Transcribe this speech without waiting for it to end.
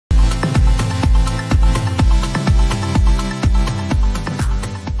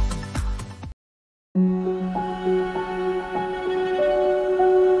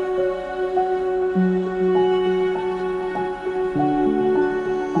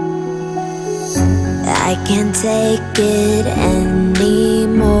I can't take it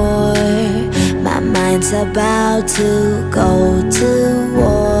anymore. My mind's about to go to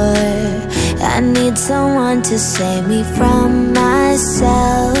war. I need someone to save me from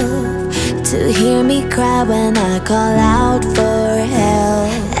myself, to hear me cry when I call out for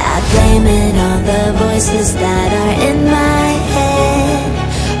help. I blame it on the voices that are in my head,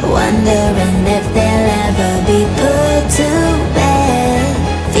 wondering if they'll ever be put to bed.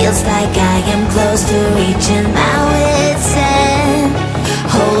 Feels like I am close to reaching my wit's end,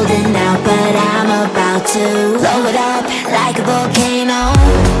 holding out but I'm about to blow it up like a volcano.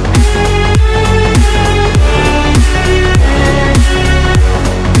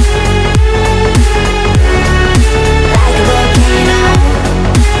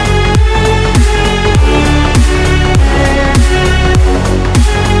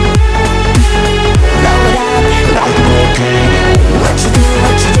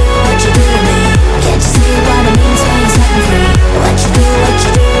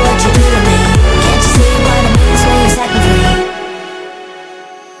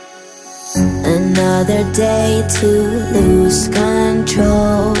 Another day to lose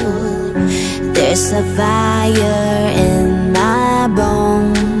control. There's a fire in my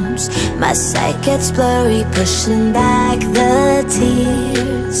bones. My sight gets blurry, pushing back the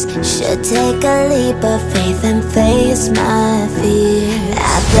tears. Should take a leap of faith and face my fear.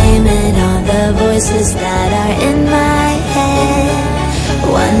 I blame it on the voices that are in my head,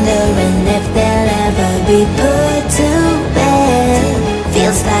 wondering if they'll ever be put to bed.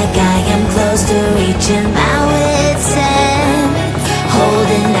 Feels like I am close to reaching my wit's end,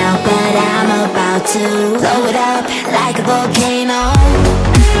 holding out but I'm about to blow it up like a volcano.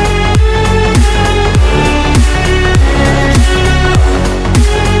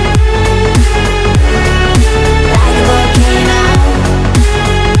 Like a volcano.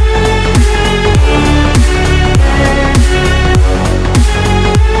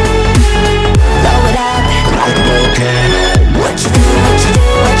 Blow it up like a volcano. What you do, what you do,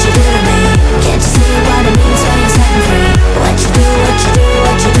 what you do to me? Can't you see what it means when you set me free? What you do, what you do,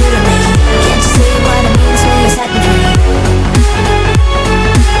 what you do to me? Can't you see what it means when you set me free?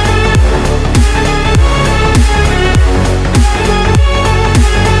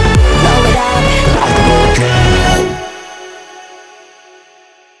 Blow it up like a volcano.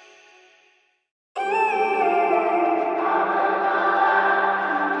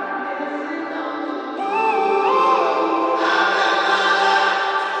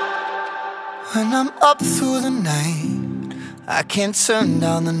 When I'm up through the night, I can't turn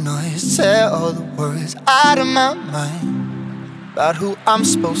down the noise. Say all the words out of my mind about who I'm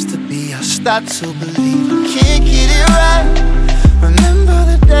supposed to be. I start to believe I can't get it right. Remember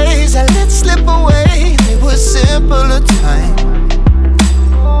the days I let slip away, they were simpler times.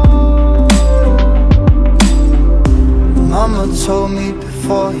 Mama told me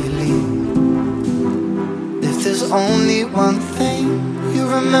before you leave, if there's only one thing you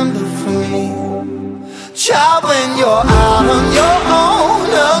remember from me, child, when you're out on your own,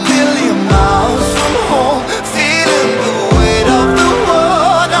 a million miles from home, feeling the weight of the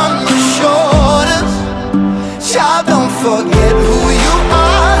world on your shoulders. Child, don't forget who you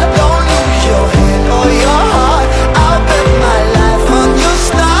are, don't lose your head or your heart. I'll bet my life on your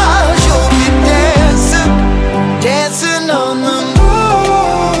stars. You'll be dancing, dancing on the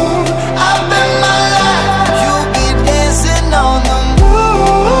moon. I'll bet my life you'll be dancing on the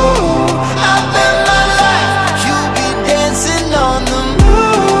moon. I'll bet my life you'll be dancing on the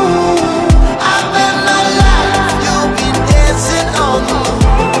moon. I'll bet my life you'll be dancing on the moon.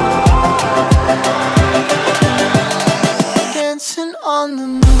 Dancing on the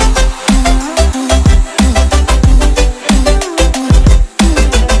moon.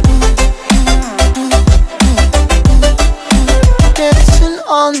 Dancing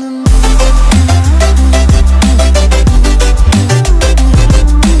on the moon.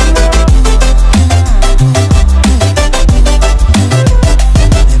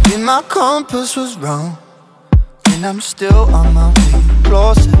 Maybe my compass was wrong, and I'm still on my way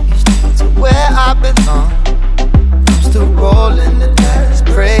closer each day to where I belong. I'm still rolling the dice,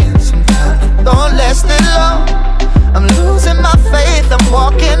 praying sometimes it don't last that long. I'm losing my faith, I'm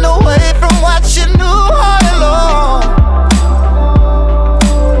walking away from what you knew all along.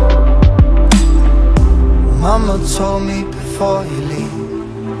 Mama told me before you leave,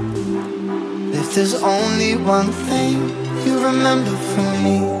 if there's only one thing you remember from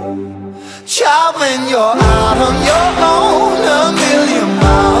me, child, when you're out on your own, a million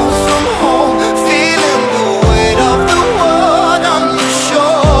miles from home, feeling the weight of the world on your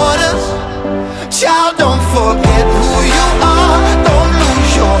shoulders. Child, don't forget who you are, don't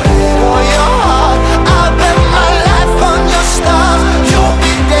lose your head or your heart. I'll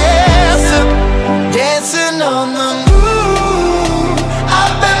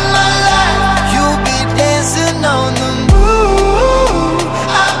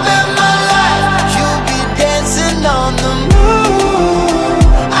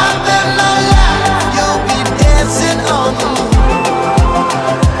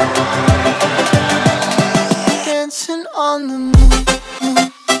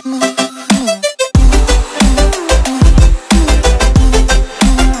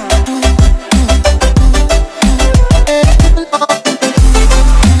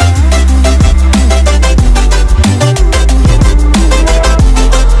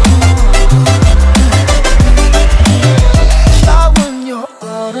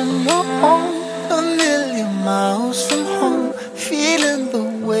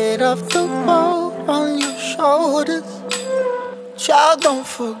Child, don't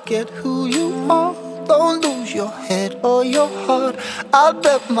forget who you are. Don't lose your head or your heart. I'll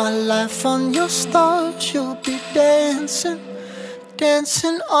bet my life on your stars. You'll be dancing,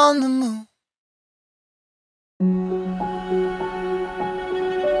 dancing on the moon.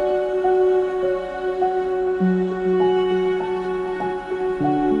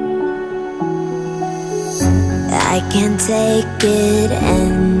 I can't take it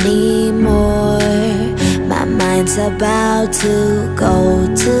anymore. My mind's about to go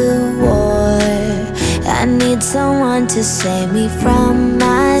to war. I need someone to save me from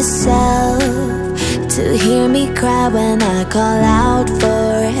myself, to hear me cry when I call out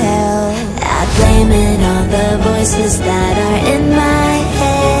for help. I blame it on the voices that are in my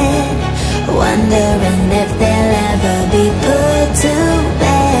head, wondering if they'll ever be put to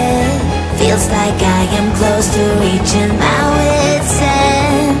bed. Feels like I am close to reaching my wit's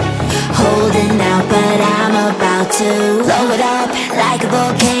end, holding out but I'm about to blow it up like a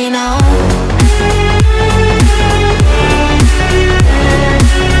volcano.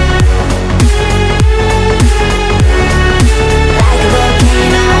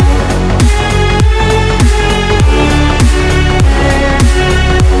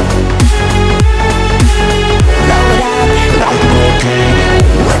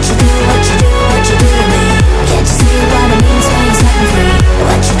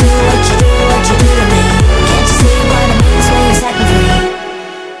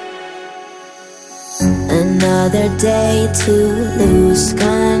 Another day to lose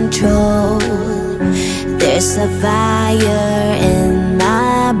control. There's a fire in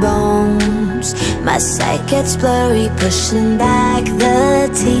my bones. My sight gets blurry, pushing back the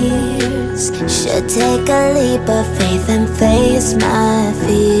tears. Should take a leap of faith and face my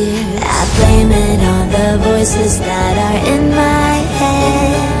fear. I blame it on the voices that are in my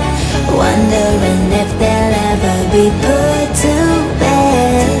head, wondering if they'll ever be put to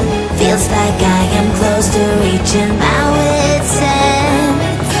bed. Feels like I am close to reaching my wit's end,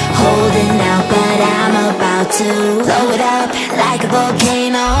 holding out but I'm about to blow it up like a volcano.